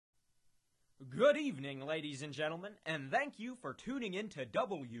Good evening, ladies and gentlemen, and thank you for tuning in to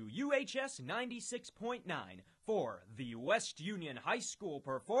WUHS 96.9 for the West Union High School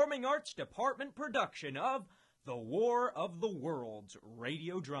Performing Arts Department production of The War of the Worlds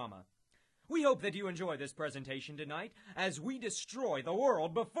radio drama. We hope that you enjoy this presentation tonight as we destroy the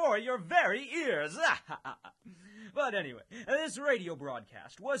world before your very ears. But anyway, this radio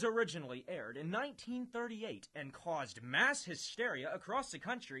broadcast was originally aired in 1938 and caused mass hysteria across the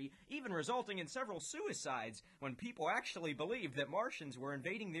country, even resulting in several suicides when people actually believed that Martians were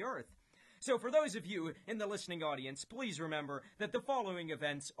invading the Earth. So for those of you in the listening audience, please remember that the following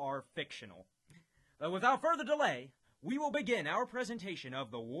events are fictional. Without further delay, we will begin our presentation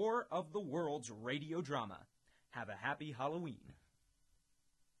of the War of the Worlds radio drama. Have a happy Halloween.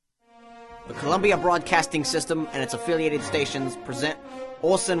 The Columbia Broadcasting System and its affiliated stations present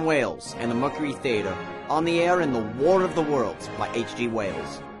Orson Welles and the Mercury Theatre on the air in The War of the Worlds by H.G.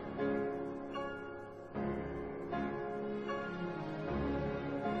 Wells.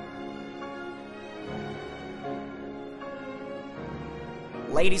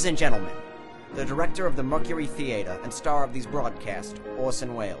 Ladies and gentlemen, the director of the Mercury Theatre and star of these broadcasts,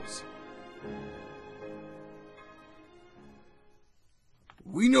 Orson Welles.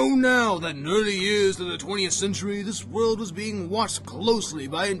 We know now that in early years of the 20th century, this world was being watched closely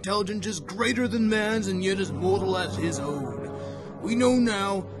by intelligences greater than man's and yet as mortal as his own. We know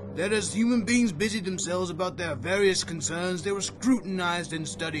now that as human beings busied themselves about their various concerns, they were scrutinized and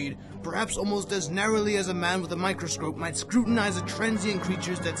studied, perhaps almost as narrowly as a man with a microscope might scrutinize the transient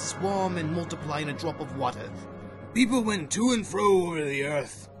creatures that swarm and multiply in a drop of water. People went to and fro over the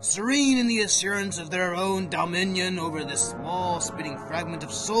earth, serene in the assurance of their own dominion over this small spinning fragment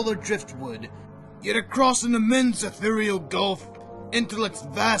of solar driftwood. Yet across an immense ethereal gulf, intellects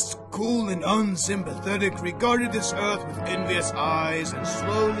vast, cool, and unsympathetic regarded this earth with envious eyes and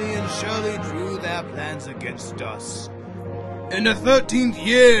slowly and surely drew their plans against us. In the 13th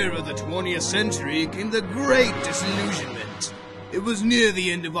year of the 20th century came the Great Disillusionment. It was near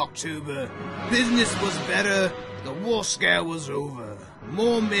the end of October. Business was better. The war scare was over.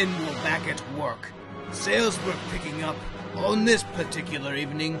 More men were back at work. Sales were picking up. On this particular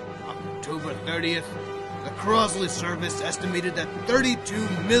evening, October 30th, the Crosley service estimated that 32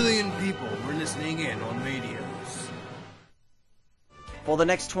 million people were listening in on radios. For the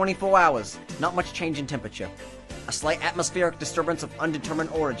next 24 hours, not much change in temperature. A slight atmospheric disturbance of undetermined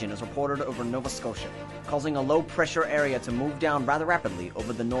origin is reported over Nova Scotia, causing a low-pressure area to move down rather rapidly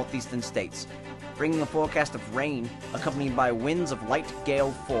over the northeastern states, bringing a forecast of rain accompanied by winds of light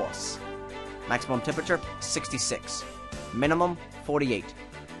gale force. Maximum temperature, 66. Minimum, 48.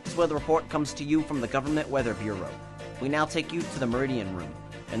 This weather report comes to you from the Government Weather Bureau. We now take you to the Meridian Room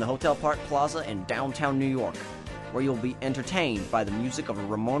in the Hotel Park Plaza in downtown New York, where you'll be entertained by the music of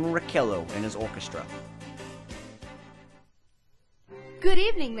Ramon Raquello and his orchestra. Good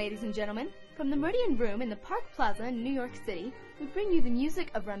evening, ladies and gentlemen. From the Meridian Room in the Park Plaza in New York City, we bring you the music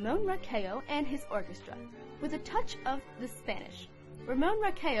of Ramon Raquello and his orchestra, with a touch of the Spanish. Ramon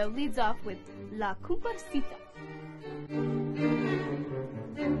Raquello leads off with La Comparsita.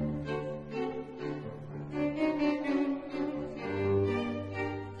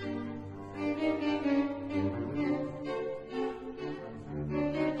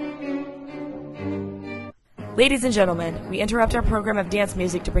 Ladies and gentlemen, we interrupt our program of dance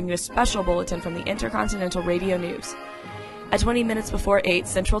music to bring you a special bulletin from the Intercontinental Radio News. At 20 minutes before 8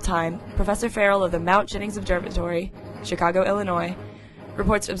 Central Time, Professor Farrell of the Mount Jennings Observatory, Chicago, Illinois,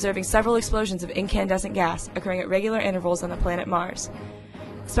 reports observing several explosions of incandescent gas occurring at regular intervals on the planet Mars.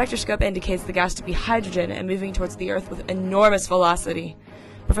 The spectroscope indicates the gas to be hydrogen and moving towards the Earth with enormous velocity.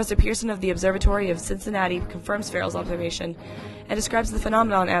 Professor Pearson of the Observatory of Cincinnati confirms Farrell's observation and describes the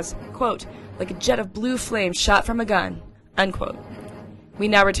phenomenon as, quote, like a jet of blue flame shot from a gun, unquote. We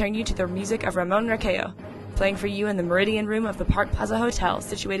now return you to the music of Ramon Raquello, playing for you in the Meridian Room of the Park Plaza Hotel,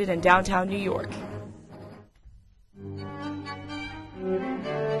 situated in downtown New York.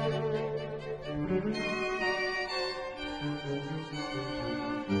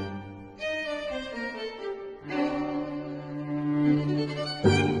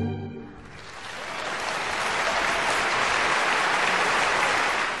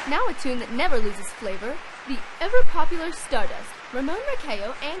 Now a tune that never loses flavor, the ever-popular Stardust, Ramon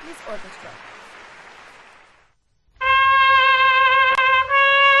Raquello and his orchestra.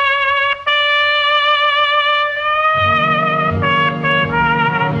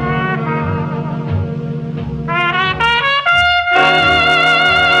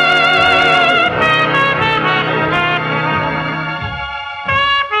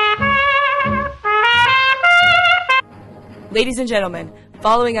 Ladies and gentlemen,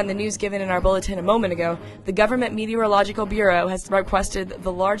 Following on the news given in our bulletin a moment ago, the Government Meteorological Bureau has requested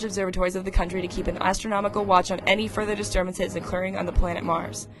the large observatories of the country to keep an astronomical watch on any further disturbances occurring on the planet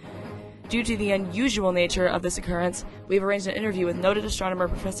Mars. Due to the unusual nature of this occurrence, we've arranged an interview with noted astronomer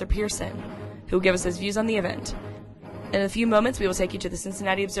Professor Pearson, who will give us his views on the event. In a few moments, we will take you to the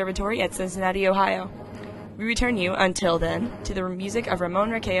Cincinnati Observatory at Cincinnati, Ohio. We return you, until then, to the music of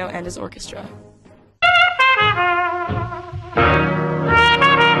Ramon Raquello and his orchestra.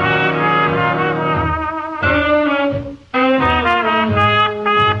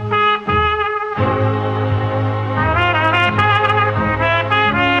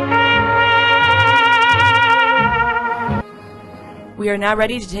 We are now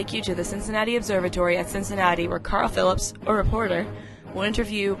ready to take you to the Cincinnati Observatory at Cincinnati, where Carl Phillips, a reporter, will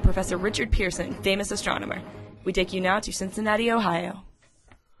interview Professor Richard Pearson, famous astronomer. We take you now to Cincinnati, Ohio.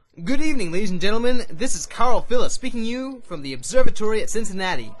 Good evening, ladies and gentlemen. This is Carl Phillips speaking to you from the observatory at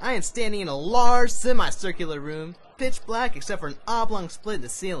Cincinnati. I am standing in a large, semicircular room, pitch black except for an oblong split in the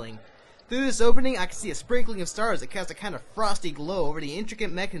ceiling. Through this opening, I can see a sprinkling of stars that cast a kind of frosty glow over the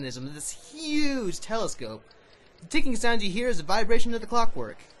intricate mechanism of this huge telescope. The ticking sound you hear is the vibration of the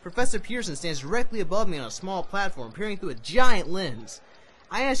clockwork. Professor Pearson stands directly above me on a small platform, peering through a giant lens.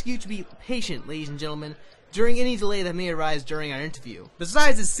 I ask you to be patient, ladies and gentlemen, during any delay that may arise during our interview.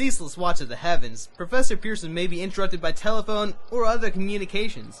 Besides his ceaseless watch of the heavens, Professor Pearson may be interrupted by telephone or other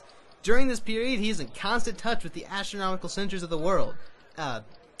communications. During this period, he is in constant touch with the astronomical centers of the world.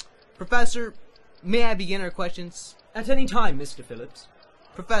 Professor, may I begin our questions? At any time, Mr. Phillips.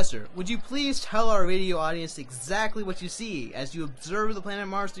 Professor, would you please tell our radio audience exactly what you see as you observe the planet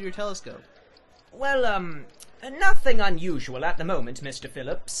Mars through your telescope? Well, nothing unusual at the moment, Mr.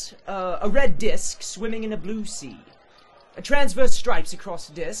 Phillips. A red disk swimming in a blue sea. Transverse stripes across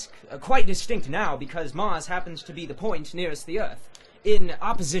the disk, quite distinct now because Mars happens to be the point nearest the Earth, in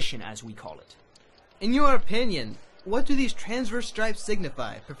opposition as we call it. In your opinion, what do these transverse stripes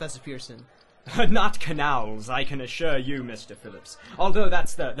signify, Professor Pearson? Not canals, I can assure you, Mr. Phillips, although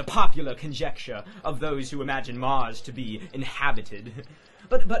that's the popular conjecture of those who imagine Mars to be inhabited.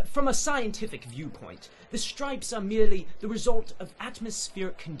 But from a scientific viewpoint, the stripes are merely the result of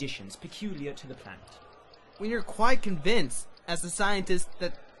atmospheric conditions peculiar to the planet. When you're quite convinced, as a scientist,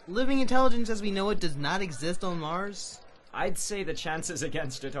 that living intelligence as we know it does not exist on Mars? I'd say the chances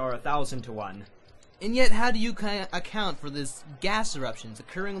against it are 1,000 to 1. And yet, how do you account for these gas eruptions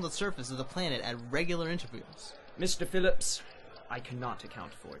occurring on the surface of the planet at regular intervals? Mr. Phillips, I cannot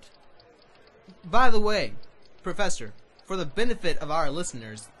account for it. By the way, Professor, for the benefit of our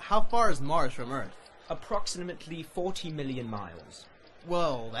listeners, how far is Mars from Earth? Approximately 40 million miles.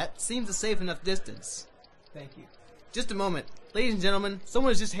 Well, that seems a safe enough distance. Thank you. Just a moment. Ladies and gentlemen,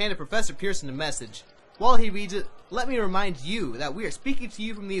 someone has just handed Professor Pearson a message. While he reads it, let me remind you that we are speaking to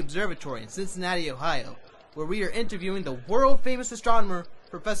you from the observatory in Cincinnati, Ohio, where we are interviewing the world-famous astronomer,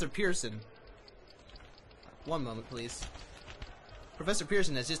 Professor Pearson. One moment, please. Professor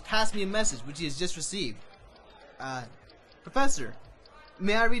Pearson has just passed me a message which he has just received. Professor,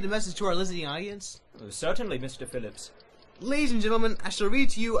 may I read the message to our listening audience? Certainly, Mr. Phillips. Ladies and gentlemen, I shall read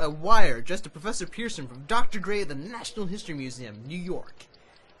to you a wire addressed to Professor Pearson from Dr. Gray at the National History Museum, New York.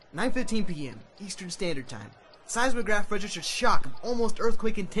 9:15 p.m. Eastern Standard Time. Seismograph registered shock of almost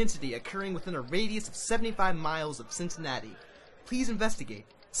earthquake intensity occurring within a radius of 75 miles of Cincinnati. Please investigate.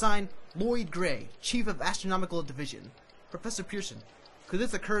 Signed, Lloyd Gray, Chief of Astronomical Division. Professor Pearson, could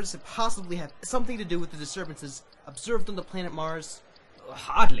this occurrence possibly have something to do with the disturbances observed on the planet Mars?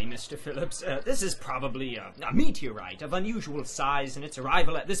 Hardly, Mr. Phillips. This is probably a meteorite of unusual size, and its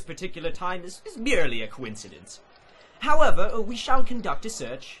arrival at this particular time is merely a coincidence. However, we shall conduct a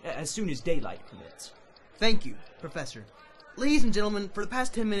search as soon as daylight permits. Thank you, Professor. Ladies and gentlemen, for the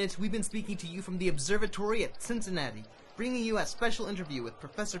past 10 minutes, we've been speaking to you from the observatory at Cincinnati, bringing you a special interview with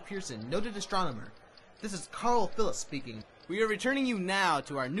Professor Pearson, noted astronomer. This is Carl Phillips speaking. We are returning you now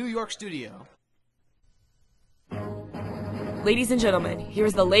to our New York studio. Ladies and gentlemen, here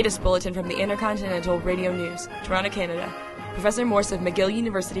is the latest bulletin from the Intercontinental Radio News, Toronto, Canada. Professor Morse of McGill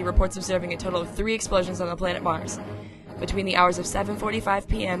University reports observing a total of 3 explosions on the planet Mars between the hours of 7:45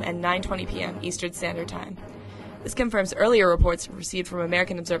 p.m. and 9:20 p.m. Eastern Standard Time. This confirms earlier reports received from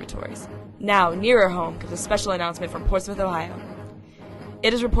American observatories. Now, nearer home, comes a special announcement from Portsmouth, Ohio.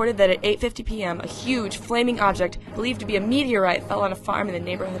 It is reported that at 8:50 p.m., a huge, flaming object believed to be a meteorite fell on a farm in the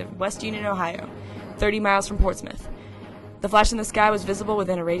neighborhood of West Union, Ohio, 30 miles from Portsmouth. The flash in the sky was visible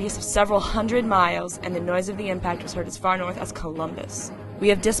within a radius of several hundred miles, and the noise of the impact was heard as far north as Columbus. We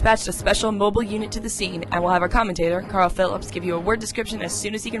have dispatched a special mobile unit to the scene, and we'll have our commentator, Carl Phillips, give you a word description as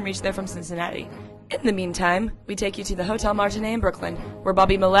soon as he can reach there from Cincinnati. In the meantime, we take you to the Hotel Martinet in Brooklyn, where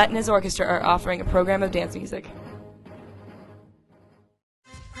Bobby Millette and his orchestra are offering a program of dance music.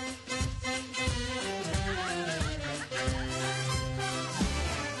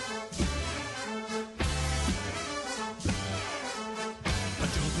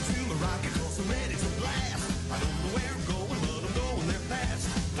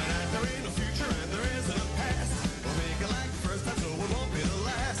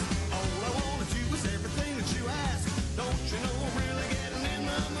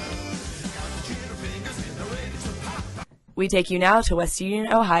 We take you now to West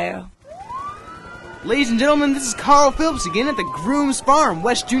Union, Ohio. Ladies and gentlemen, this is Carl Phillips again at the Grooms Farm,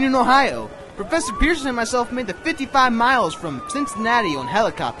 West Union, Ohio. Professor Pearson and myself made the 55 miles from Cincinnati on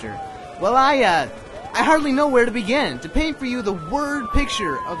helicopter. Well, I hardly know where to begin to paint for you the word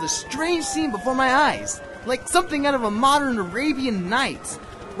picture of the strange scene before my eyes, like something out of a modern Arabian Nights.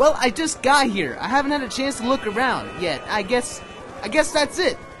 Well, I just got here. I haven't had a chance to look around yet. I guess that's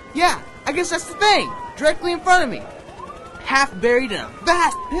it. Yeah, I guess that's the thing, directly in front of me. Half buried in a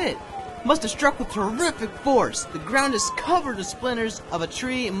vast pit. Must have struck with terrific force. The ground is covered with splinters of a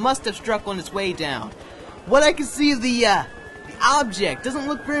tree and must have struck on its way down. What I can see of the object doesn't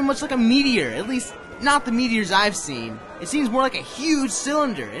look very much like a meteor, at least not the meteors I've seen. It seems more like a huge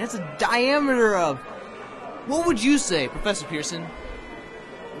cylinder, and it's a diameter of... What would you say, Professor Pearson?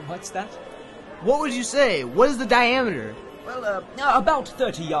 What's that? What would you say? What is the diameter? Well, about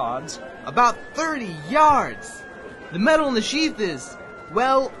 30 yards. About 30 yards! The metal in the sheath is,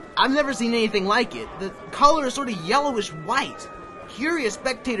 well, I've never seen anything like it. The color is sort of yellowish white. Curious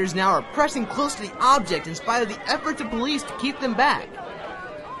spectators now are pressing close to the object in spite of the efforts of police to keep them back.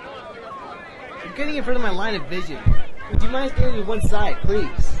 I'm getting in front of my line of vision. Would you mind standing to one side,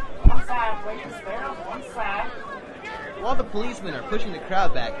 please? One side, please. There, one side. While the policemen are pushing the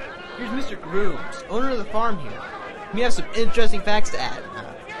crowd back, here's Mr. Grooms, owner of the farm here. We have some interesting facts to add.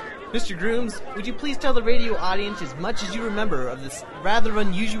 Mr. Grooms, would you please tell the radio audience as much as you remember of this rather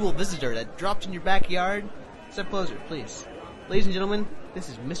unusual visitor that dropped in your backyard? Step closer, please. Ladies and gentlemen, this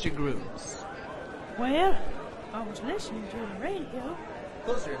is Mr. Grooms. Well, I was listening to the radio.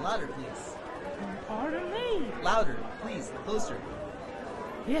 Closer and louder, please. Pardon me. Louder, please, closer.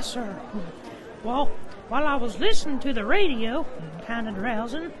 Yes, sir. Well, while I was listening to the radio, kind of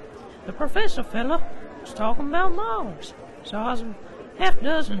drowsing, the professor fella was talking about Mars. So I was half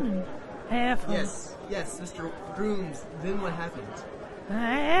dozen and half... Yes, Mr. Grooms, then what happened?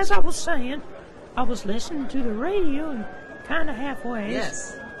 As I was saying, I was listening to the radio and kind of halfway.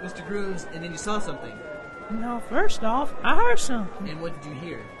 Yes, Mr. Grooms, and then you saw something. No, first off, I heard something. And what did you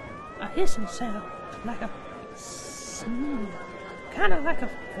hear? A hissing sound, like a... kind of like a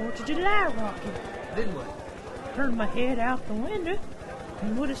 4th of July rocket. Then what? Turned my head out the window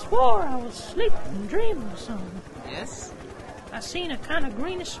and would have swore I was sleeping and dreaming of something. Yes? I seen a kind of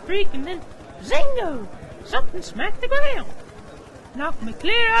greenish streak and then, zingo! Something smacked the ground. Knocked me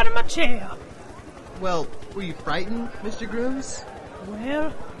clear out of my chair. Well, were you frightened, Mr. Grooms?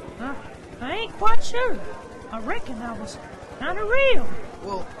 Well, I ain't quite sure. I reckon I was kind of real.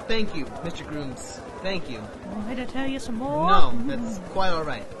 Well, thank you, Mr. Grooms. Thank you. Want me to tell you some more? No, that's quite all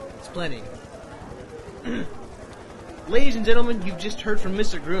right. It's plenty. Ladies and gentlemen, you've just heard from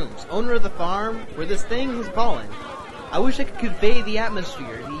Mr. Grooms, owner of the farm where this thing has fallen. I wish I could convey the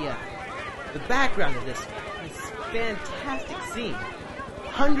atmosphere, the background of this fantastic scene.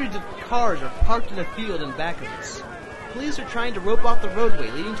 Hundreds of cars are parked in a field in back of us. Police are trying to rope off the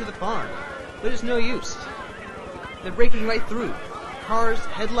roadway leading to the farm, but it's no use. They're breaking right through. Cars,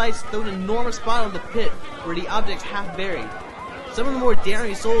 headlights throw an enormous spot on the pit where the object's half buried. Some of the more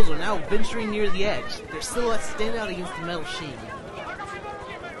daring souls are now venturing near the edge, their silhouettes stand out against the metal sheen.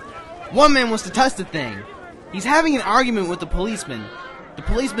 One man wants to touch the thing. He's having an argument with the policeman. The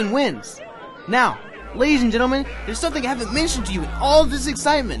policeman wins. Now, ladies and gentlemen, there's something I haven't mentioned to you in all this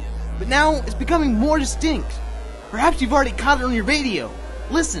excitement, but now it's becoming more distinct. Perhaps you've already caught it on your radio.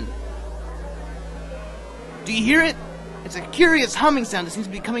 Listen. Do you hear it? It's a curious humming sound that seems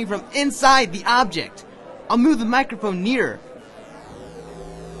to be coming from inside the object. I'll move the microphone nearer.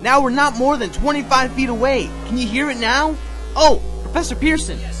 Now we're not more than 25 feet away. Can you hear it now? Oh, Professor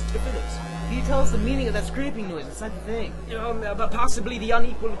Pearson. Yes, Mr. Phillips. Can you tell us the meaning of that scraping noise inside the thing? Possibly the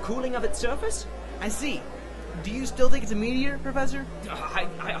unequal cooling of its surface? I see. Do you still think it's a meteor, Professor? I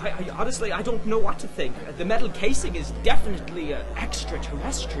honestly, I don't know what to think. The metal casing is definitely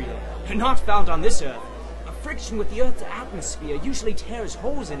extraterrestrial, not found on this Earth. Friction with the Earth's atmosphere usually tears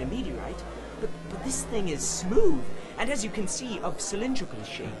holes in a meteorite, but this thing is smooth, and as you can see, of cylindrical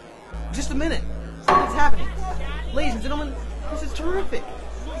shape. Just a minute. Something's happening. Ladies and gentlemen, this is terrific.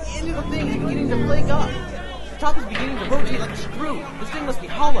 The end of the thing is beginning to flake off. The top is beginning to rotate like a screw. This thing must be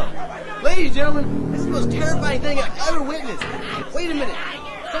hollow. Ladies and gentlemen, this is the most terrifying thing I've ever witnessed. Wait a minute.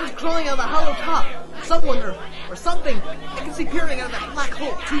 Someone's crawling out of the hollow top. Someone or something. I can see peering out of that black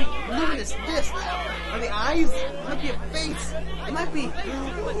hole. Two luminous discs. Are they eyes? It might be a face. It might be...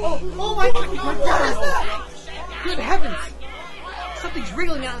 Oh my God. Good heavens. Something's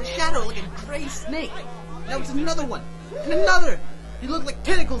wriggling out of the shadow like a gray snake. Now it's another one. And another. They look like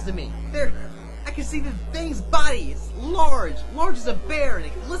tentacles to me. I can see the thing's body. It's large as a bear, and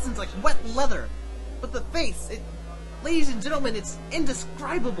it glistens like wet leather. But the face, ladies and gentlemen, it's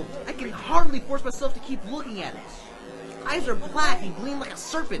indescribable. I can hardly force myself to keep looking at it. Its eyes are black and gleam like a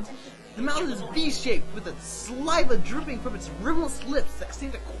serpent. The mouth is V-shaped with the saliva dripping from its rimless lips that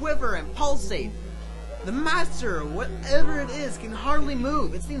seem to quiver and pulsate. The master, or whatever it is, can hardly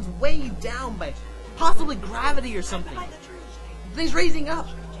move. It seems weighed down by possibly gravity or something. The thing's raising up.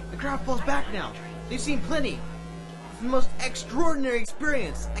 The crowd falls back now. They've seen plenty. It's the most extraordinary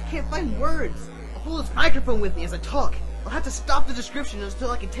experience. I can't find words. I'll hold this microphone with me as I talk. I'll have to stop the description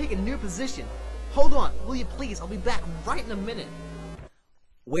until I can take a new position. Hold on, will you please? I'll be back right in a minute.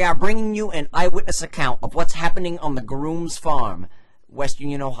 We are bringing you an eyewitness account of what's happening on the Grooms Farm, West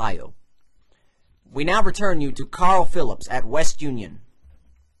Union, Ohio. We now return you to Carl Phillips at West Union.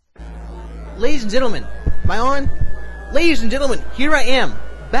 Ladies and gentlemen, am I on? Ladies and gentlemen, here I am,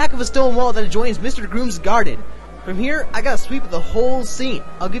 back of a stone wall that adjoins Mr. Groom's garden. From here, I got a sweep of the whole scene.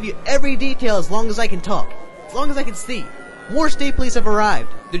 I'll give you every detail as long as I can talk, as long as I can see. More state police have arrived.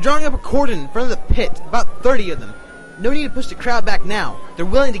 They're drawing up a cordon in front of the pit, about 30 of them. No need to push the crowd back now. They're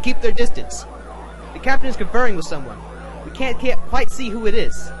willing to keep their distance. The captain is conferring with someone. We can't quite see who it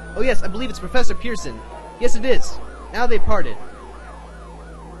is. Oh yes, I believe it's Professor Pearson. Yes, it is. Now they've parted.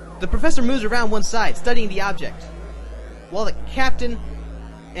 The professor moves around one side, studying the object, while the captain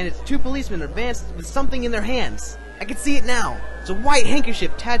and its two policemen advance with something in their hands. I can see it now. It's a white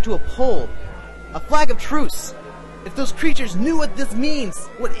handkerchief tied to a pole. A flag of truce. If those creatures knew what this means,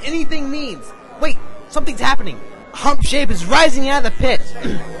 what anything means. Wait, something's happening. A hump shape is rising out of the pit.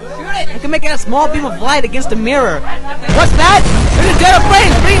 I can make out a small beam of light against a mirror. What's that? There's a jet of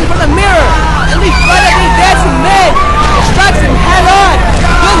flames bleeding from the mirror. It leaps right at these dancing men. It strikes them head on.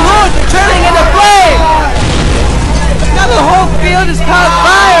 Good Lord, they're turning into flame. Now the whole field is caught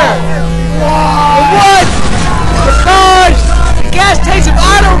fire. The woods, the cars, the gas tanks of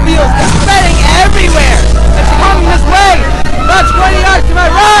automobiles are spreading everywhere. It's coming this way. About 20 yards to my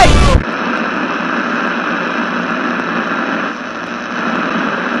right.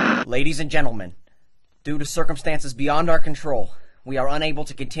 Ladies and gentlemen, due to circumstances beyond our control, we are unable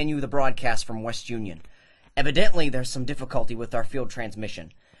to continue the broadcast from West Union. Evidently, there's some difficulty with our field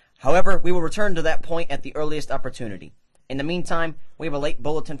transmission. However, we will return to that point at the earliest opportunity. In the meantime, we have a late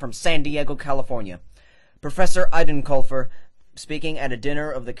bulletin from San Diego, California. Professor Eidenkolfer, speaking at a dinner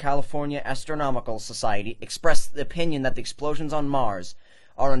of the California Astronomical Society, expressed the opinion that the explosions on Mars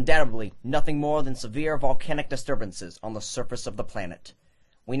are undoubtedly nothing more than severe volcanic disturbances on the surface of the planet.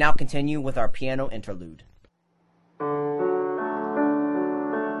 We now continue with our piano interlude.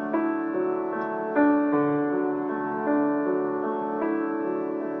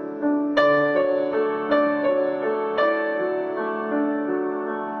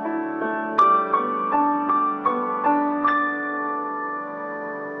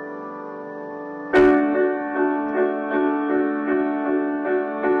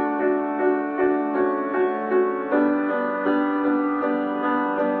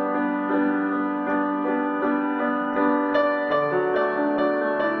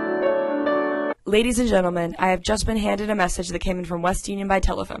 Ladies and gentlemen, I have just been handed a message that came in from West Union by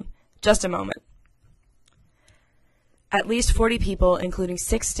telephone. Just a moment. At least 40 people, including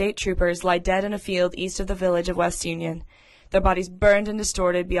 6 state troopers, lie dead in a field east of the village of West Union, their bodies burned and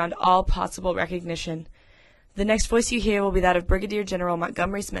distorted beyond all possible recognition. The next voice you hear will be that of Brigadier General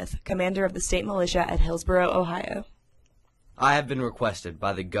Montgomery Smith, commander of the state militia at Hillsboro, Ohio. I have been requested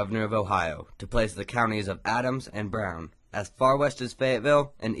by the governor of Ohio to place the counties of Adams and Brown as far west as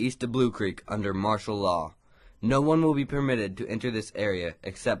Fayetteville and east of Blue Creek under martial law. No one will be permitted to enter this area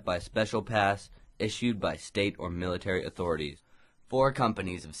except by special pass issued by state or military authorities. 4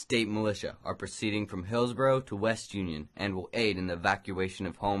 companies of state militia are proceeding from Hillsboro to West Union and will aid in the evacuation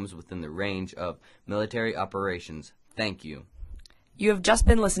of homes within the range of military operations. Thank you. You have just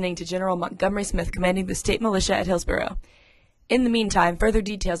been listening to General Montgomery Smith commanding the state militia at Hillsboro. In the meantime, further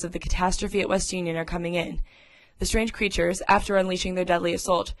details of the catastrophe at West Union are coming in. The strange creatures, after unleashing their deadly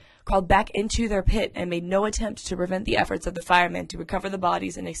assault, crawled back into their pit and made no attempt to prevent the efforts of the firemen to recover the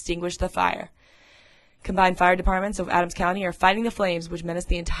bodies and extinguish the fire. Combined fire departments of Adams County are fighting the flames which menace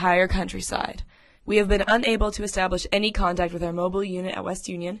the entire countryside. We have been unable to establish any contact with our mobile unit at West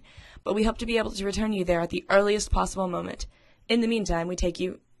Union, but we hope to be able to return you there at the earliest possible moment. In the meantime, we take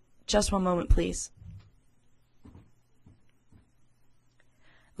you... Just one moment, please.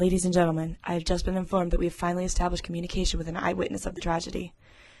 Ladies and gentlemen, I have just been informed that we have finally established communication with an eyewitness of the tragedy.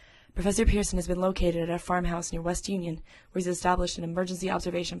 Professor Pearson has been located at a farmhouse near West Union, where he's established an emergency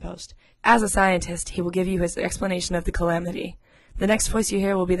observation post. As a scientist, he will give you his explanation of the calamity. The next voice you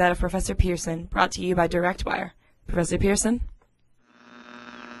hear will be that of Professor Pearson, brought to you by Direct Wire. Professor Pearson?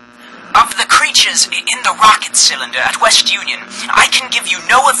 Of the creatures in the rocket cylinder at West Union, I can give you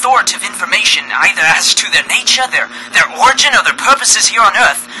no authoritative information either as to their nature, their origin, or their purposes here on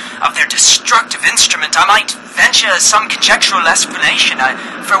Earth. Of their destructive instrument, I might venture some conjectural explanation.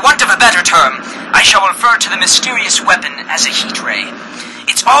 For want of a better term, I shall refer to the mysterious weapon as a heat ray.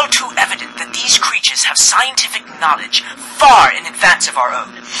 It's all too evident that these creatures have scientific knowledge far in advance of our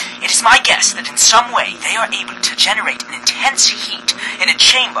own. It is my guess that in some way they are able to generate an intense heat in a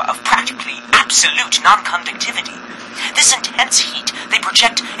chamber of practically absolute non-conductivity. This intense heat they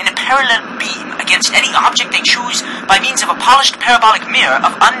project in a parallel beam against any object they choose by means of a polished parabolic mirror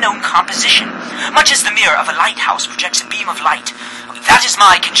of unknown composition, much as the mirror of a lighthouse projects a beam of light. That is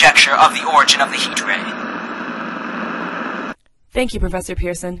my conjecture of the origin of the heat ray. Thank you, Professor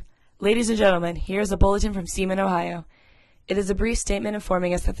Pearson. Ladies and gentlemen, here is a bulletin from Seaman, Ohio. It is a brief statement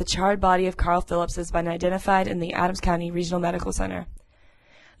informing us that the charred body of Carl Phillips has been identified in the Adams County Regional Medical Center.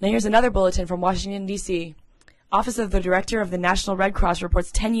 Now here's another bulletin from Washington, D.C. Office of the Director of the National Red Cross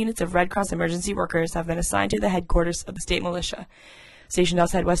reports 10 units of Red Cross emergency workers have been assigned to the headquarters of the state militia, stationed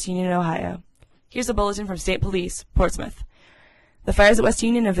outside West Union, Ohio. Here's a bulletin from State Police, Portsmouth. The fires at West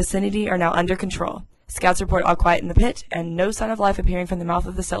Union and vicinity are now under control. Scouts report all quiet in the pit, and no sign of life appearing from the mouth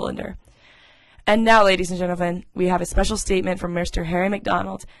of the cylinder. And now, ladies and gentlemen, we have a special statement from Mr. Harry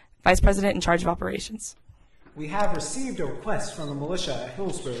McDonald, Vice President in charge of operations. We have received a request from the militia at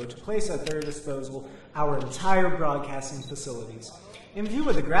Hillsborough to place at their disposal our entire broadcasting facilities. In view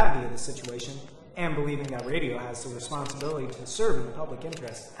of the gravity of the situation, and believing that radio has the responsibility to serve in the public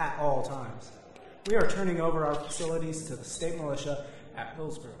interest at all times, we are turning over our facilities to the state militia at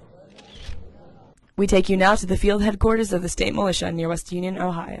Hillsborough. We take you now to the field headquarters of the state militia near West Union,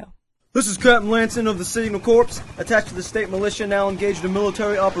 Ohio. This is Captain Lanson of the Signal Corps, attached to the state militia now engaged in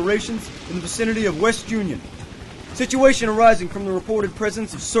military operations in the vicinity of West Union. Situation arising from the reported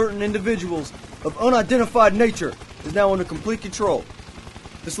presence of certain individuals of unidentified nature is now under complete control.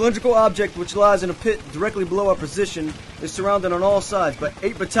 The cylindrical object, which lies in a pit directly below our position, is surrounded on all sides by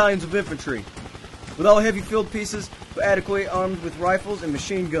 8 battalions of infantry, with all heavy field pieces but adequately armed with rifles and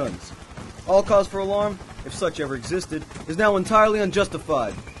machine guns. All cause for alarm, if such ever existed, is now entirely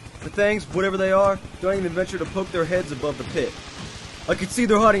unjustified. The things, whatever they are, don't even venture to poke their heads above the pit. I could see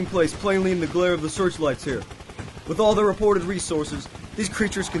their hiding place plainly in the glare of the searchlights here. With all their reported resources, these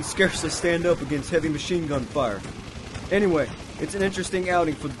creatures can scarcely stand up against heavy machine gun fire. Anyway, it's an interesting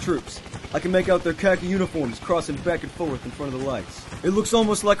outing for the troops. I can make out their khaki uniforms crossing back and forth in front of the lights. It looks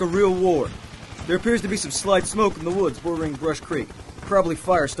almost like a real war. There appears to be some slight smoke in the woods bordering Brush Creek. Probably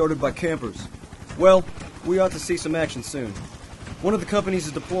fire started by campers. Well, we ought to see some action soon. One of the companies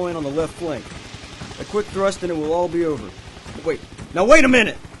is deploying on the left flank. A quick thrust and it will all be over. Wait a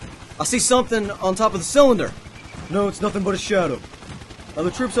minute! I see something on top of the cylinder! No, it's nothing but a shadow. Now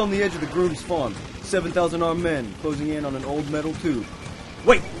the troops on the edge of the groom's farm. 7,000 armed men closing in on an old metal tube.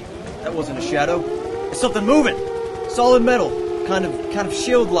 Wait! That wasn't a shadow. It's something moving! Solid metal, kind of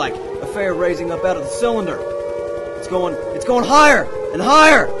shield-like affair raising up out of the cylinder. It's going higher and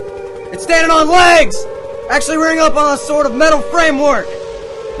higher! It's standing on legs! Actually rearing up on a sort of metal framework!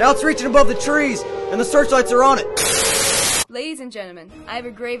 Now it's reaching above the trees, and the searchlights are on it. Ladies and gentlemen, I have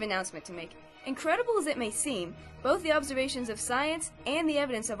a grave announcement to make. Incredible as it may seem, both the observations of science and the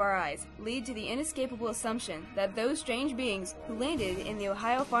evidence of our eyes lead to the inescapable assumption that those strange beings who landed in the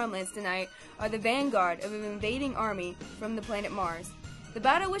Ohio farmlands tonight are the vanguard of an invading army from the planet Mars. The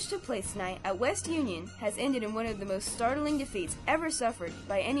battle which took place tonight at West Union has ended in one of the most startling defeats ever suffered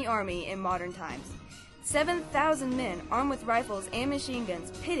by any army in modern times. 7,000 men armed with rifles and machine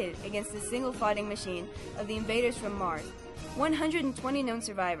guns pitted against the single fighting machine of the invaders from Mars. 120 known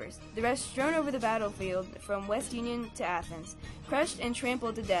survivors, the rest strewn over the battlefield from West Union to Athens, crushed and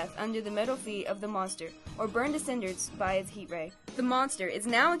trampled to death under the metal feet of the monster, or burned to cinders by its heat ray. The monster is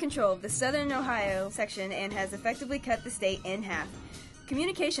now in control of the southern Ohio section and has effectively cut the state in half.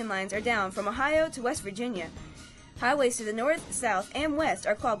 Communication lines are down from Ohio to West Virginia. Highways to the north, south, and west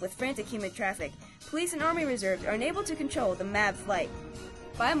are clogged with frantic human traffic. Police and Army reserves are unable to control the mad flight.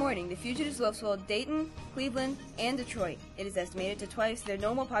 By morning, the fugitives will have swallowed Dayton, Cleveland, and Detroit. It is estimated to twice their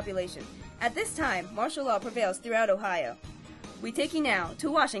normal population. At this time, martial law prevails throughout Ohio. We take you now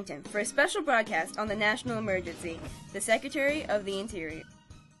to Washington for a special broadcast on the national emergency. The Secretary of the Interior.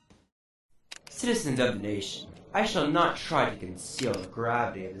 Citizens of the nation, I shall not try to conceal the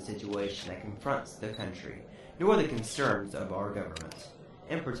gravity of the situation that confronts the country, nor the concerns of our government,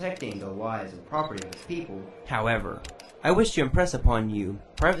 in protecting the lives and property of its people. However, I wish to impress upon you,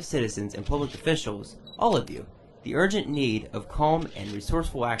 private citizens and public officials, all of you, the urgent need of calm and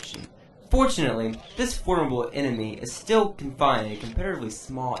resourceful action. Fortunately, this formidable enemy is still confined in a comparatively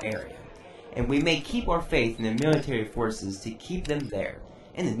small area, and we may keep our faith in the military forces to keep them there.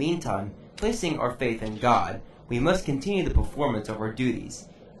 In the meantime, placing our faith in God, we must continue the performance of our duties,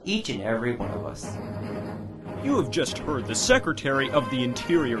 each and every one of us. You have just heard the Secretary of the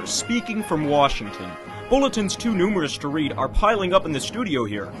Interior speaking from Washington. Bulletins too numerous to read are piling up in the studio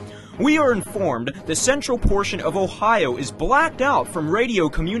here. We are informed the central portion of Ohio is blacked out from radio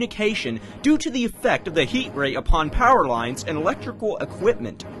communication due to the effect of the heat ray upon power lines and electrical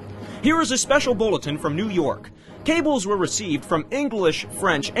equipment. Here is a special bulletin from New York. Cables were received from English,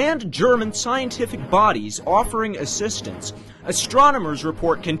 French, and German scientific bodies offering assistance. Astronomers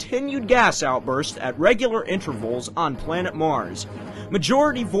report continued gas outbursts at regular intervals on planet Mars.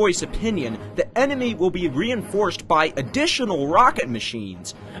 Majority voice opinion the enemy will be reinforced by additional rocket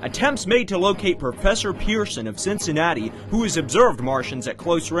machines. Attempts made to locate Professor Pearson of Cincinnati, who has observed Martians at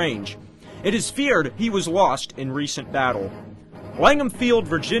close range. It is feared he was lost in recent battle. Langham Field,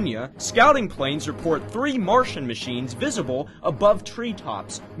 Virginia, scouting planes report 3 Martian machines visible above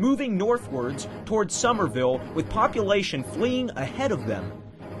treetops, moving northwards towards Somerville with population fleeing ahead of them.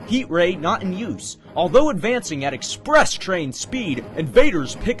 Heat ray not in use. Although advancing at express train speed,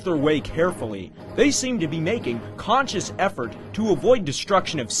 invaders pick their way carefully. They seem to be making conscious effort to avoid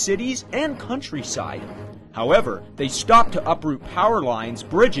destruction of cities and countryside. However, they stop to uproot power lines,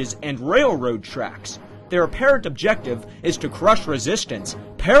 bridges, and railroad tracks. Their apparent objective is to crush resistance,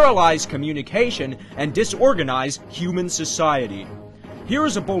 paralyze communication, and disorganize human society. Here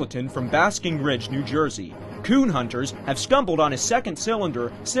is a bulletin from Basking Ridge, New Jersey. Coon hunters have stumbled on a second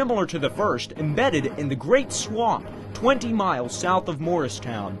cylinder similar to the first embedded in the Great Swamp, 20 miles south of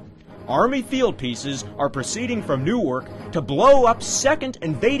Morristown. Army field pieces are proceeding from Newark to blow up second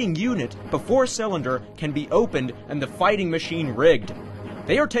invading unit before cylinder can be opened and the fighting machine rigged.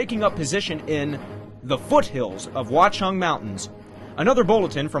 They are taking up position in the foothills of Watchung Mountains. Another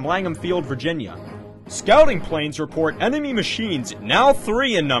bulletin from Langham Field, Virginia. Scouting planes report enemy machines, now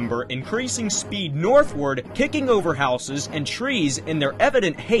 3 in number, increasing speed northward, kicking over houses and trees in their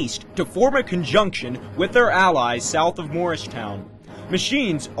evident haste to form a conjunction with their allies south of Morristown.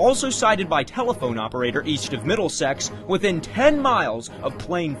 Machines also sighted by telephone operator east of Middlesex within 10 miles of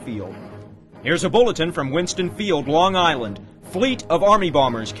Plainfield. Here's a bulletin from Winston Field, Long Island. Fleet of Army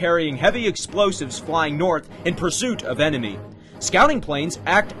bombers carrying heavy explosives flying north in pursuit of enemy. Scouting planes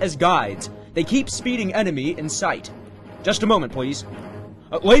act as guides. They keep speeding enemy in sight. Just a moment, please.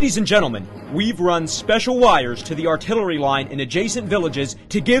 Ladies and gentlemen, we've run special wires to the artillery line in adjacent villages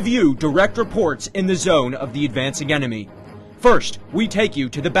to give you direct reports in the zone of the advancing enemy. First, we take you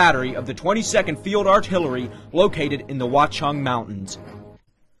to the battery of the 22nd Field Artillery located in the Watchung Mountains.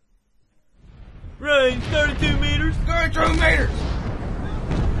 Range 32 meters. 32 meters.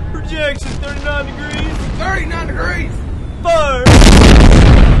 Projection 39 degrees. 39 degrees. Fire.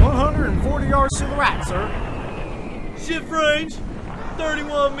 140 yards to the right, sir. Shift range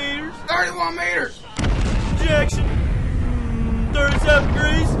 31 meters. 31 meters. Projection 37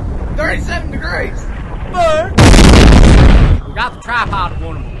 degrees. 37 degrees. Fire. We got the tripod of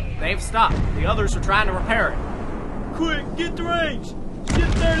one of them. They've stopped. The others are trying to repair it. Quick, get the range.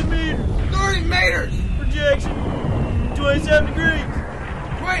 Shift 30 meters. 30 meters. Projection 27 degrees.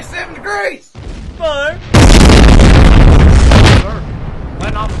 27 degrees. Fire. Sir,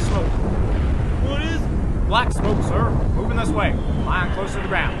 letting off the smoke. What is it? Black smoke, sir. Moving this way. Lying close to the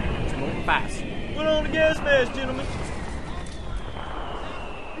ground. It's moving fast. Put on the gas mask, gentlemen.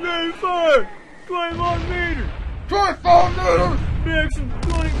 Ready, fire. 21 meters. 24 meters. Projection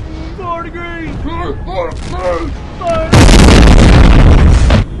 24 degrees. 24 degrees. Fire.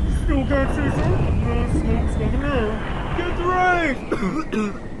 Still can't see, sir. No smoke's coming out. Get the range.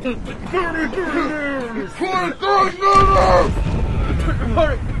 23 meters. 23 meters.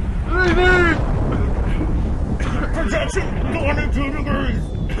 3 meters. Projection 22 degrees.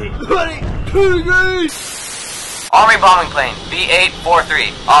 22 degrees. Army bombing plane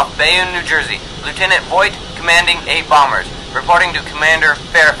B-843 off Bayonne, New Jersey. Lieutenant Voigt commanding 8 bombers. Reporting to Commander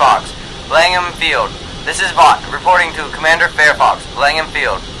Fairfax. Langham Field. This is Vaught, reporting to Commander Fairfox, Langham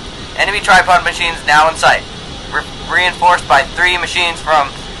Field. Enemy tripod machines now in sight, reinforced by 3 machines from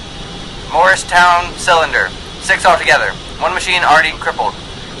Morristown Cylinder, 6 altogether. 1 machine already crippled.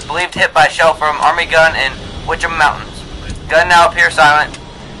 It's believed hit by a shell from Army gun in Witcham Mountains. Gun now appears silent.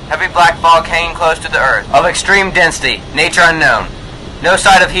 Heavy black fog hanging close to the earth. Of extreme density, nature unknown. No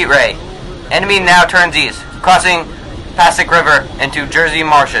sight of heat ray. Enemy now turns east, crossing Passaic River into Jersey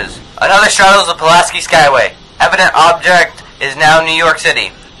marshes. Another straddles the Pulaski Skyway. Evident object is now New York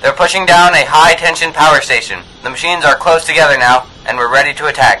City. They're pushing down a high-tension power station. The machines are close together now, and we're ready to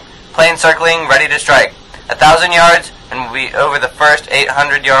attack. Plane circling, ready to strike. 1,000 yards, and we'll be over the first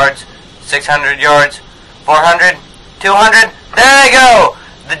 800 yards, 600 yards, 400, 200. There they go!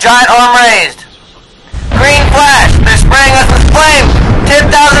 The giant arm raised. Green flash! They're spraying us with flame!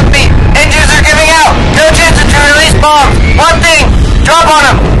 10,000 feet! Engines are giving out! No chance to release bombs! One thing! Drop on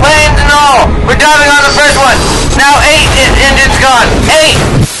them! Planes and all! We're diving on the first one! Now 8 engines gone!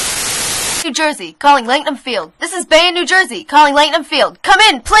 8! New Jersey, calling Langham Field. This is Bay in New Jersey, calling Langham Field. Come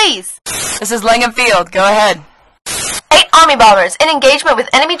in, please! This is Langham Field. Go ahead. 8 Army bombers in engagement with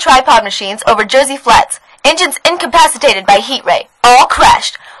enemy tripod machines over Jersey Flats. Engines incapacitated by heat ray. All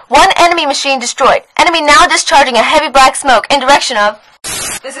crashed. 1 enemy machine destroyed. Enemy now discharging a heavy black smoke in direction of...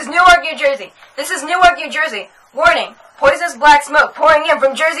 This is Newark, New Jersey. This is Newark, New Jersey. Warning. Poisonous black smoke pouring in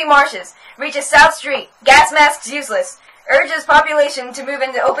from Jersey marshes. Reaches South Street. Gas masks useless. Urges population to move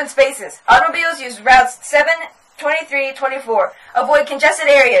into open spaces. Automobiles use routes 7, 23, 24. Avoid congested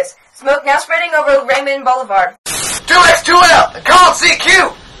areas. Smoke now spreading over Raymond Boulevard. 2X2L, call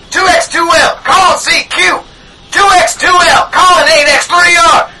CQ! 2X2L, call CQ! 2X2L, calling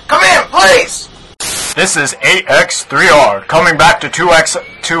 8X3R! Come in, please! This is 8X3R, coming back to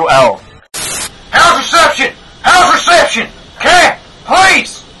 2X2L. How's reception? How's reception? Cat,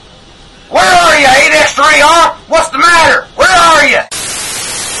 please! Where are you, 8X3R? What's the matter? Where are you?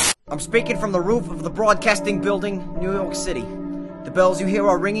 I'm speaking from the roof of the broadcasting building, New York City. The bells you hear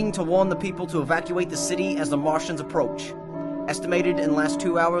are ringing to warn the people to evacuate the city as the Martians approach. Estimated in the last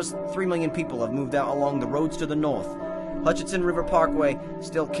 2 hours, 3 million people have moved out along the roads to the north. Hutchinson River Parkway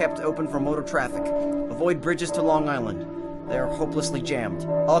still kept open for motor traffic. Avoid bridges to Long Island. They are hopelessly jammed.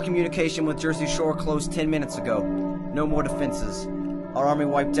 All communication with Jersey Shore closed 10 minutes ago. No more defenses. Our army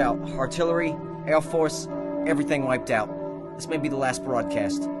wiped out. Artillery, Air Force, everything wiped out. This may be the last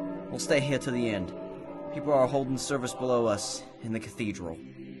broadcast. We'll stay here to the end. People are holding service below us in the cathedral.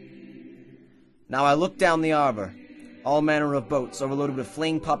 Now I look down the arbor. All manner of boats overloaded with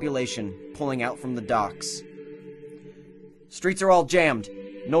fleeing population pulling out from the docks. Streets are all jammed.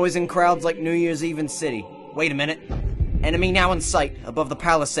 Noise and crowds like New Year's Eve in city. Wait a minute. Enemy now in sight, above the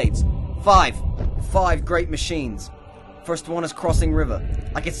Palisades. 5 great machines. First one is crossing river.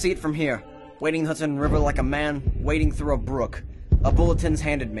 I can see it from here. Wading Hudson River like a man wading through a brook. A bulletin's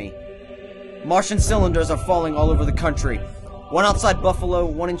handed me. Martian cylinders are falling all over the country. One outside Buffalo,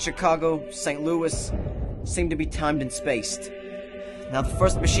 one in Chicago, St. Louis. Seem to be timed and spaced. Now the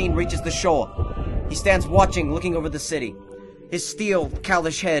first machine reaches the shore. He stands watching, looking over the city. His steel,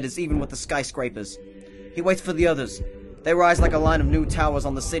 cowlish head is even with the skyscrapers. He waits for the others. They rise like a line of new towers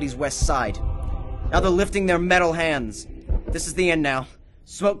on the city's west side. Now they're lifting their metal hands. This is the end now.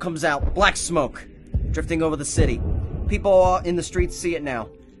 Smoke comes out, black smoke, drifting over the city. People in the streets see it now.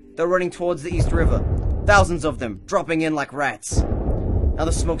 They're running towards the East River. Thousands of them, dropping in like rats. Now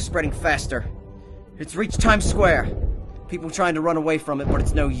the smoke's spreading faster. It's reached Times Square. People trying to run away from it, but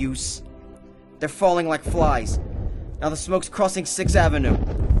it's no use. They're falling like flies. Now the smoke's crossing 6th Avenue.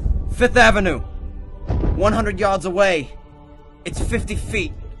 5th Avenue. 100 yards away. It's 50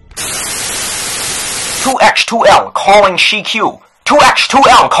 feet. 2X2L calling CQ.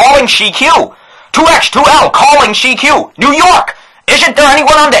 2X2L calling CQ. 2X2L calling CQ. New York! Isn't there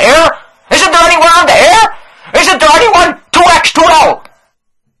anyone on the air? Isn't there anyone on the air? Isn't there anyone? 2X2L!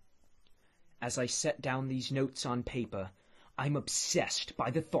 As I set down these notes on paper, I'm obsessed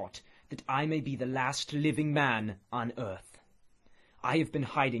by the thought that I may be the last living man on Earth. I have been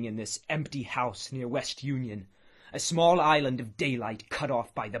hiding in this empty house near West Union, a small island of daylight cut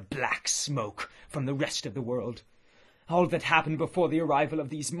off by the black smoke from the rest of the world. All that happened before the arrival of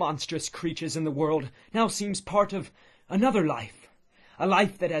these monstrous creatures in the world now seems part of another life, a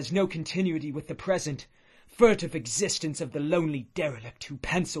life that has no continuity with the present, furtive existence of the lonely derelict who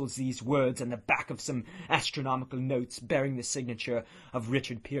pencils these words on the back of some astronomical notes bearing the signature of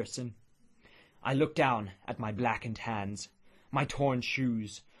Richard Pearson. I look down at my blackened hands, my torn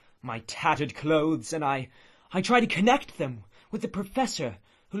shoes, my tattered clothes, and I try to connect them with the professor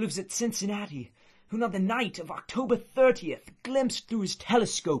who lives at Cincinnati, who on the night of October 30th glimpsed through his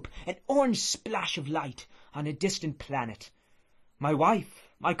telescope an orange splash of light on a distant planet. My wife,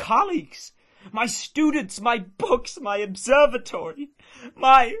 my colleagues, my students, my books, my observatory,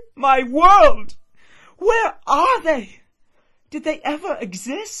 my world. Where are they? Did they ever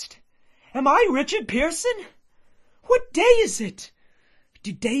exist? Am I Richard Pearson? What day is it?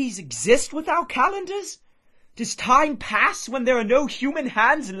 Do days exist without calendars? Does time pass when there are no human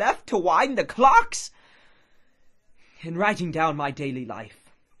hands left to wind the clocks? In writing down my daily life,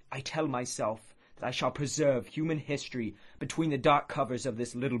 I tell myself that I shall preserve human history between the dark covers of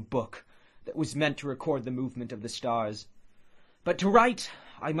this little book that was meant to record the movement of the stars. But to write,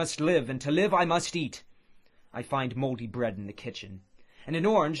 I must live, and to live I must eat. I find moldy bread in the kitchen, and an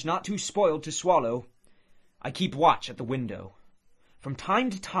orange not too spoiled to swallow. I keep watch at the window. From time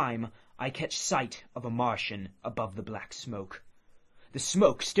to time, I catch sight of a Martian above the black smoke. The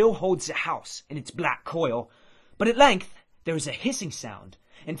smoke still holds the house in its black coil, but at length there is a hissing sound,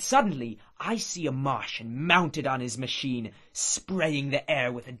 and suddenly I see a Martian mounted on his machine, spraying the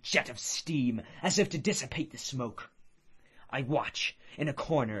air with a jet of steam, as if to dissipate the smoke. I watch in a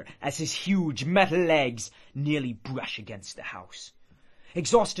corner as his huge metal legs nearly brush against the house.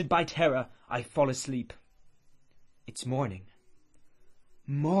 Exhausted by terror, I fall asleep. It's morning.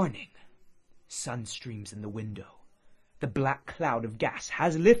 Morning. Sun streams in the window. The black cloud of gas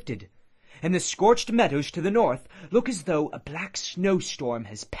has lifted, and the scorched meadows to the north look as though a black snowstorm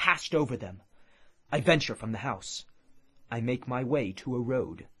has passed over them. I venture from the house. I make my way to a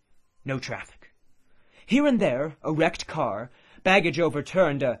road. No traffic. Here and there, a wrecked car, baggage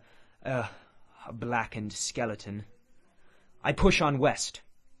overturned, a blackened skeleton. I push on west.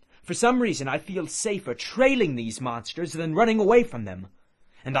 For some reason, I feel safer trailing these monsters than running away from them.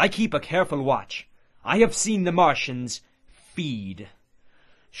 And I keep a careful watch. I have seen the Martians feed.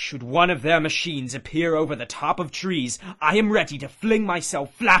 Should one of their machines appear over the top of trees, I am ready to fling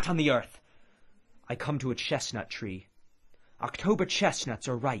myself flat on the earth. I come to a chestnut tree. October chestnuts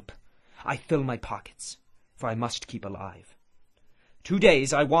are ripe. I fill my pockets, for I must keep alive. 2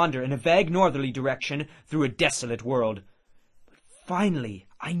 days I wander in a vague northerly direction through a desolate world. But finally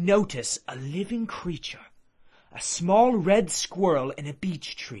I notice a living creature. A small red squirrel in a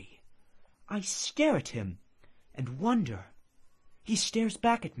beech tree. I stare at him and wonder. He stares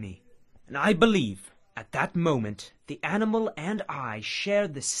back at me, and I believe at that moment the animal and I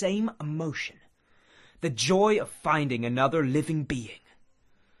shared the same emotion, the joy of finding another living being.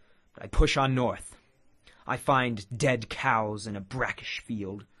 But I push on north. I find dead cows in a brackish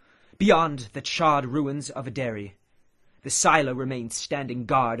field, beyond the charred ruins of a dairy. The silo remains standing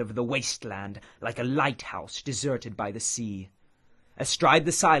guard over the wasteland like a lighthouse deserted by the sea. Astride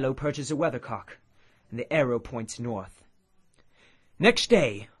the silo perches a weathercock, and the arrow points north. Next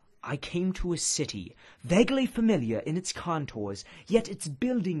day, I came to a city, vaguely familiar in its contours, yet its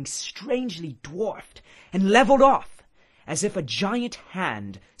buildings strangely dwarfed and leveled off, as if a giant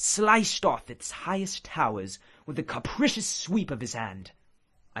hand sliced off its highest towers with a capricious sweep of his hand.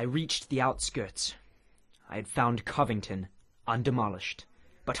 I reached the outskirts. I had found Covington, undemolished,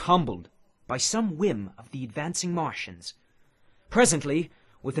 but humbled by some whim of the advancing Martians. Presently,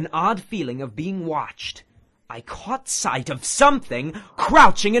 with an odd feeling of being watched, I caught sight of something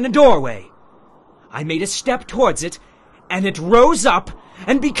crouching in a doorway. I made a step towards it, and it rose up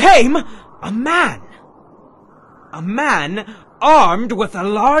and became a man. A man armed with a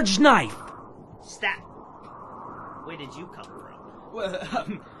large knife. Stop. Where did you come from?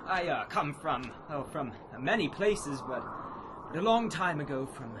 Well, I come from many places, but a long time ago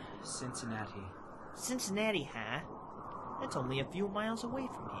from Cincinnati. Cincinnati, huh? That's only a few miles away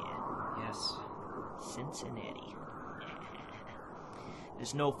from here. Yes. Cincinnati.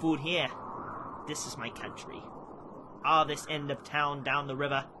 There's no food here. This is my country. All this end of town down the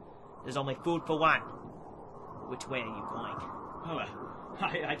river, there's only food for one. Which way are you going? Oh,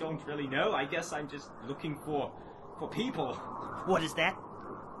 I don't really know. I guess I'm just looking for people. What is that?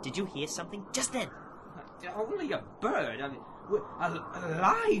 Did you hear something just then? Only a bird. I mean, a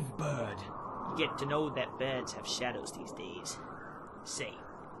live bird. You get to know that birds have shadows these days. Say,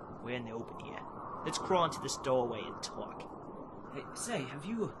 we're in the open here. Let's crawl into this doorway and talk. Hey, say, have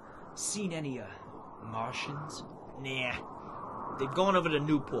you seen any, Martians? Nah. They've gone over to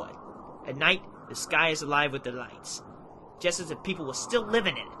Newport. At night, the sky is alive with their lights. Just as if people were still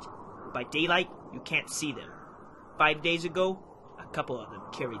living in it. By daylight, you can't see them. 5 days ago, a couple of them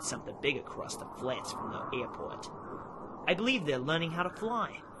carried something big across the flats from the airport. I believe they're learning how to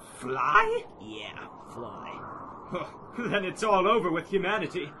fly. Fly? Yeah, fly. Then it's all over with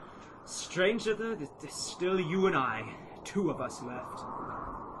humanity. Stranger though, there's still you and I. 2 of us left.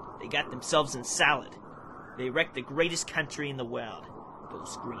 They got themselves in salad. They wrecked the greatest country in the world,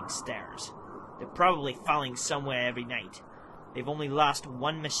 those green stars. They're probably falling somewhere every night. They've only lost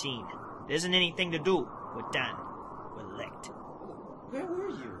one machine. There isn't anything to do. We're done. We're licked. Where were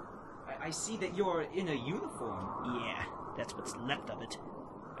you? I see that you're in a uniform. Yeah, that's what's left of it.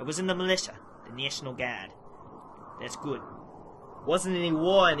 I was in the militia, the National Guard. That's good. Wasn't any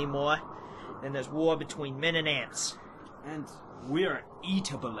war anymore. Then there's war between men and ants. And we're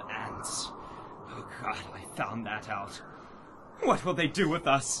eatable ants. Oh God, I found that out. What will they do with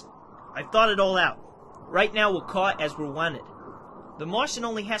us? I thought it all out. Right now we're caught as we're wanted. The Martian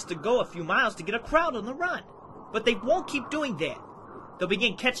only has to go a few miles to get a crowd on the run. But they won't keep doing that. They'll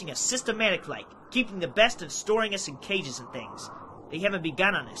begin catching us systematic-like, keeping the best and storing us in cages and things. They haven't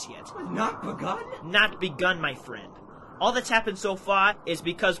begun on us yet. Not begun? Not begun, my friend. All that's happened so far is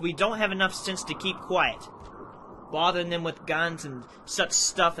because we don't have enough sense to keep quiet. Bothering them with guns and such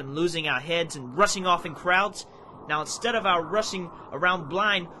stuff and losing our heads and rushing off in crowds. Now instead of our rushing around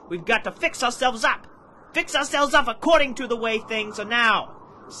blind, we've got to fix ourselves up. Fix ourselves up according to the way things are now.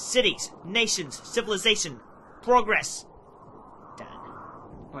 Cities, nations, civilization, progress. Done.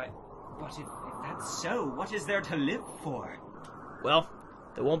 But if that's so, what is there to live for? Well,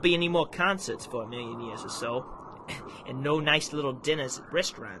 there won't be any more concerts for 1,000,000 years or so. And no nice little dinners at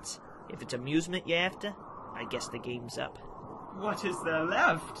restaurants. If it's amusement you're after, I guess the game's up. What is there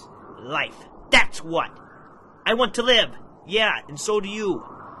left? Life. That's what. I want to live. Yeah, and so do you.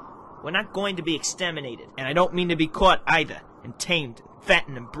 We're not going to be exterminated. And I don't mean to be caught either. And tamed, and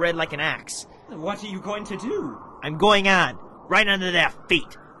fattened, and bred like an axe. What are you going to do? I'm going on. Right under their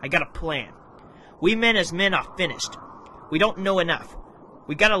feet. I got a plan. We men as men are finished. We don't know enough.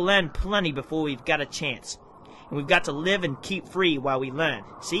 We gotta learn plenty before we've got a chance. And we've got to live and keep free while we learn.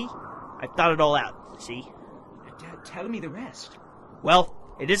 See? I've thought it all out. See? Tell me the rest. Well,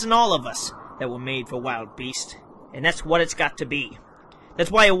 it isn't all of us that were made for wild beasts. And that's what it's got to be. That's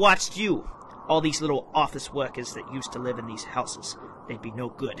why I watched you. All these little office workers that used to live in these houses. They'd be no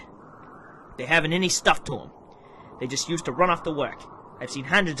good. They haven't any stuff to them. They just used to run off to work. I've seen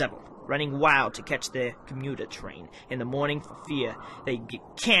hundreds of them running wild to catch their commuter train in the morning for fear they'd get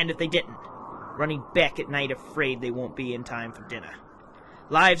canned if they didn't. Running back at night afraid they won't be in time for dinner.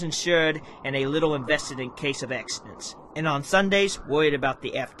 Lives insured and a little invested in case of accidents. And on Sundays, worried about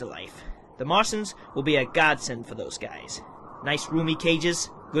the afterlife. The Martians will be a godsend for those guys. Nice roomy cages,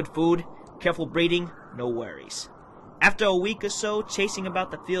 good food, careful breeding, no worries. After a week or so chasing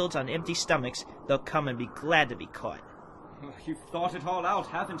about the fields on empty stomachs, they'll come and be glad to be caught. You've thought it all out,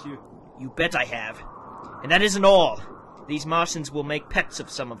 haven't you? You bet I have. And that isn't all. These Martians will make pets of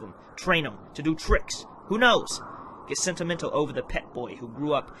some of them, train them to do tricks. Who knows? Get sentimental over the pet boy who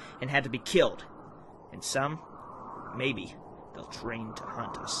grew up and had to be killed. And some, maybe, they'll train to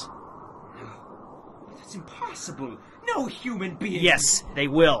hunt us. No, that's impossible. No human being. Yes, they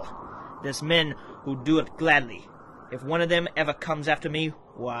will. There's men who do it gladly. If one of them ever comes after me,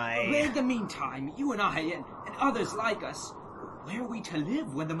 why... But in the meantime, you and I and others like us, where are we to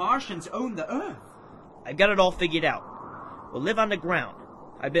live when the Martians own the Earth? I've got it all figured out. We'll live underground.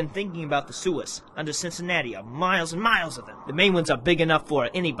 I've been thinking about the sewers. Under Cincinnati are miles and miles of them. The main ones are big enough for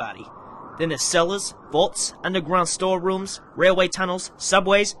anybody. Then there's cellars, vaults, underground storerooms, railway tunnels,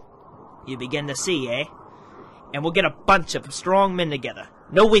 subways. You begin to see, eh? And we'll get a bunch of strong men together.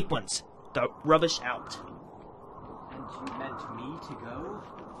 No weak ones. The rubbish out. And you meant me to go?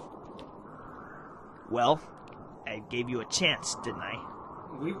 Well, I gave you a chance, didn't I?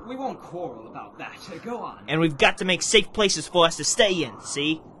 We won't quarrel about that. Go on. And we've got to make safe places for us to stay in,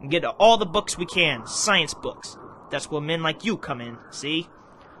 see? And get all the books we can, science books. That's where men like you come in, see?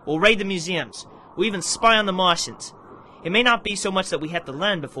 We'll raid the museums. We'll even spy on the Martians. It may not be so much that we have to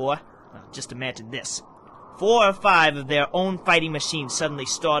learn before. Well, just imagine this. 4 or 5 of their own fighting machines suddenly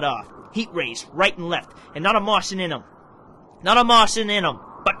start off. Heat rays, right and left, and not a Martian in them. Not a Martian in them,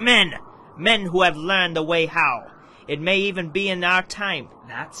 but men. Men who have learned the way how. It may even be in our time.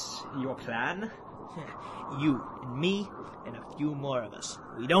 That's your plan? You and me and a few more of us.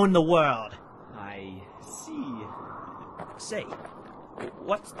 We'd own the world. I see. Say,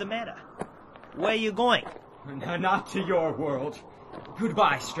 what's the matter? Where are you going? Not to your world.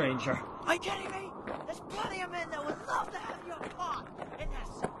 Goodbye, stranger. Are you kidding me? There's plenty of men that would love to have your part in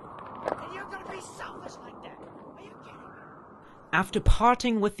this. And you're gonna be selfish like that. Are you kidding me? After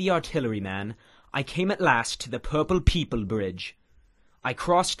parting with the artilleryman, I came at last to the Purple People Bridge. I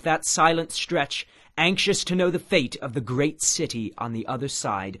crossed that silent stretch, anxious to know the fate of the great city on the other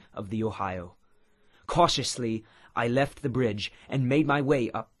side of the Ohio. Cautiously, I left the bridge and made my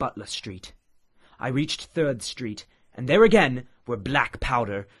way up Butler Street. I reached 3rd Street, and there again were black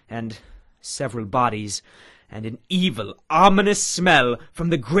powder and several bodies, and an evil, ominous smell from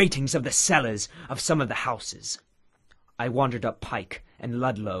the gratings of the cellars of some of the houses. I wandered up Pike and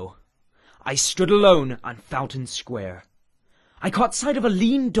Ludlow. I stood alone on Fountain Square. I caught sight of a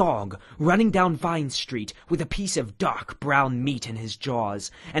lean dog running down Vine Street with a piece of dark brown meat in his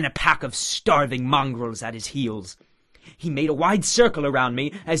jaws and a pack of starving mongrels at his heels. He made a wide circle around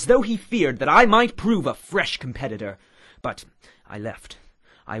me as though he feared that I might prove a fresh competitor. But I left.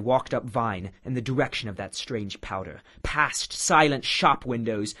 I walked up Vine in the direction of that strange powder, past silent shop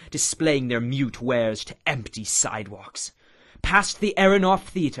windows displaying their mute wares to empty sidewalks, past the Aronoff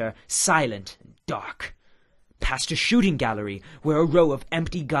Theater, silent and dark, past a shooting gallery where a row of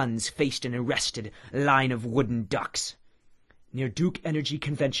empty guns faced an arrested line of wooden ducks. Near Duke Energy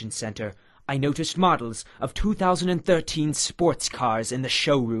Convention Center, I noticed models of 2013 sports cars in the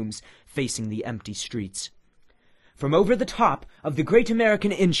showrooms facing the empty streets. From over the top of the Great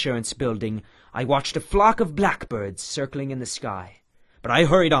American Insurance Building, I watched a flock of blackbirds circling in the sky. But I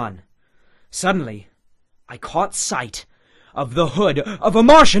hurried on. Suddenly, I caught sight of the hood of a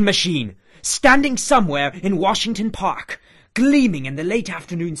Martian machine, standing somewhere in Washington Park, gleaming in the late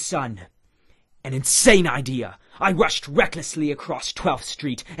afternoon sun. An insane idea. I rushed recklessly across 12th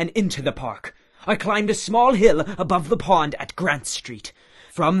Street and into the park. I climbed a small hill above the pond at Grant Street.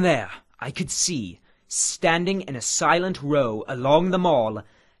 From there, I could see, standing in a silent row along the mall,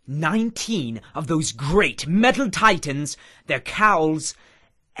 19 of those great metal titans, their cowls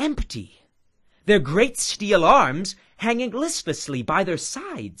empty, their great steel arms hanging listlessly by their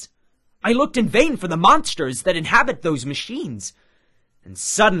sides. I looked in vain for the monsters that inhabit those machines, and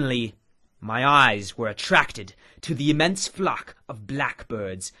suddenly my eyes were attracted to the immense flock of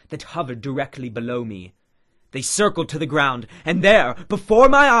blackbirds that hovered directly below me. They circled to the ground, and there, before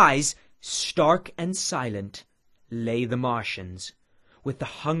my eyes, stark and silent, lay the Martians, with the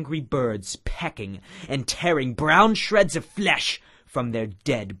hungry birds pecking and tearing brown shreds of flesh from their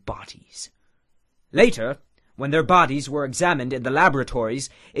dead bodies. Later, when their bodies were examined in the laboratories,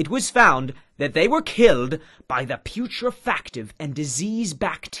 it was found that they were killed by the putrefactive and disease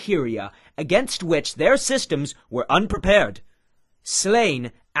bacteria against which their systems were unprepared,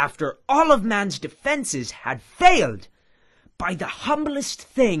 slain after all of man's defenses had failed, by the humblest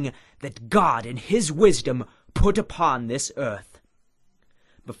thing that God in his wisdom put upon this earth.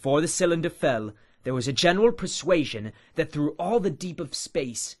 Before the cylinder fell, there was a general persuasion that through all the deep of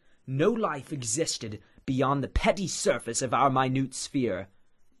space, no life existed beyond the petty surface of our minute sphere.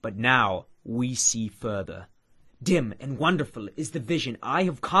 But now we see further. Dim and wonderful is the vision I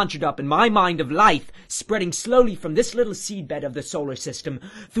have conjured up in my mind of life spreading slowly from this little seedbed of the solar system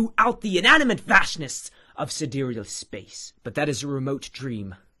throughout the inanimate vastness of sidereal space. But that is a remote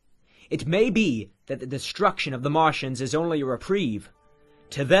dream. It may be that the destruction of the Martians is only a reprieve.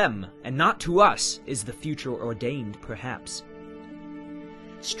 To them, and not to us, is the future ordained, perhaps.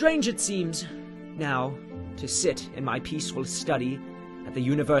 Strange it seems, now, to sit in my peaceful study at the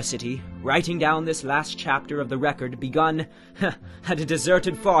university, writing down this last chapter of the record begun at a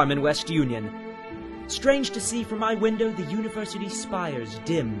deserted farm in West Union. Strange to see from my window the university spires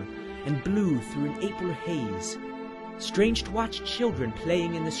dim and blue through an April haze. Strange to watch children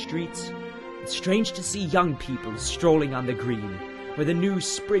playing in the streets, and strange to see young people strolling on the green, where the new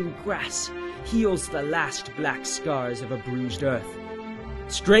spring grass heals the last black scars of a bruised earth.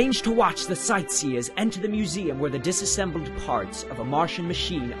 Strange to watch the sightseers enter the museum where the disassembled parts of a Martian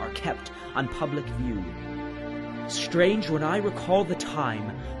machine are kept on public view. Strange when I recall the time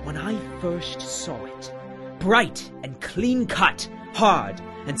when I first saw it, bright and clean-cut, hard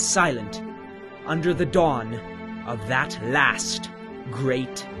and silent, under the dawn of that last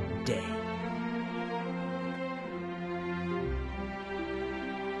great day.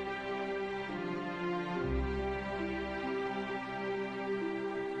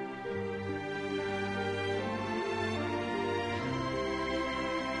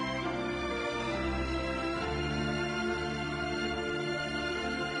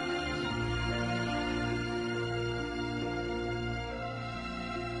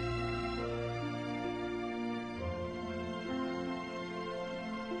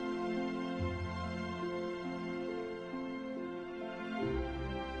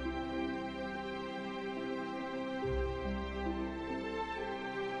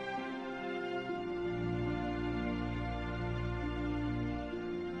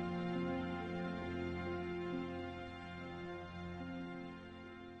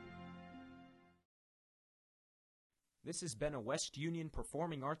 This has been a West Union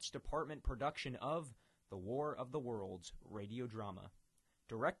Performing Arts Department production of The War of the Worlds radio drama,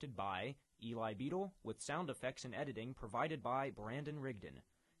 directed by Eli Beadle, with sound effects and editing provided by Brandon Rigdon.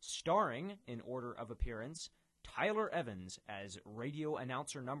 Starring, in order of appearance, Tyler Evans as radio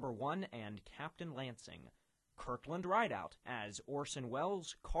announcer number 1 and Captain Lansing, Kirkland Rideout as Orson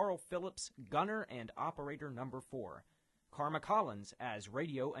Welles, Carl Phillips, gunner and operator number 4, Karma Collins as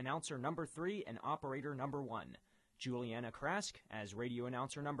radio announcer number 3 and operator number 1, Juliana Krask as radio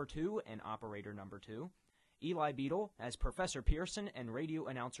announcer number 2 and operator number 2, Eli Beadle as Professor Pearson and radio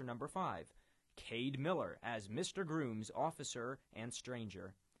announcer number 5, Cade Miller as Mr. Grooms, officer and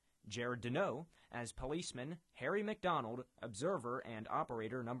stranger, Jared Deneau as policeman, Harry McDonald, observer and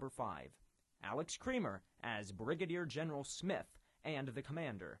operator number 5, Alex Creamer as Brigadier General Smith and the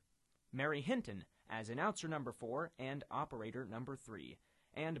commander, Mary Hinton as announcer number 4 and operator number 3,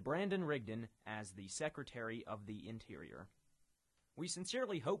 and Brandon Rigdon as the Secretary of the Interior. We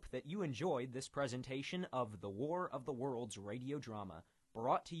sincerely hope that you enjoyed this presentation of The War of the Worlds radio drama,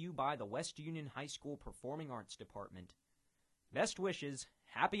 brought to you by the West Union High School Performing Arts Department. Best wishes,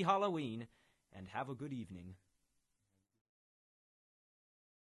 happy Halloween, and have a good evening.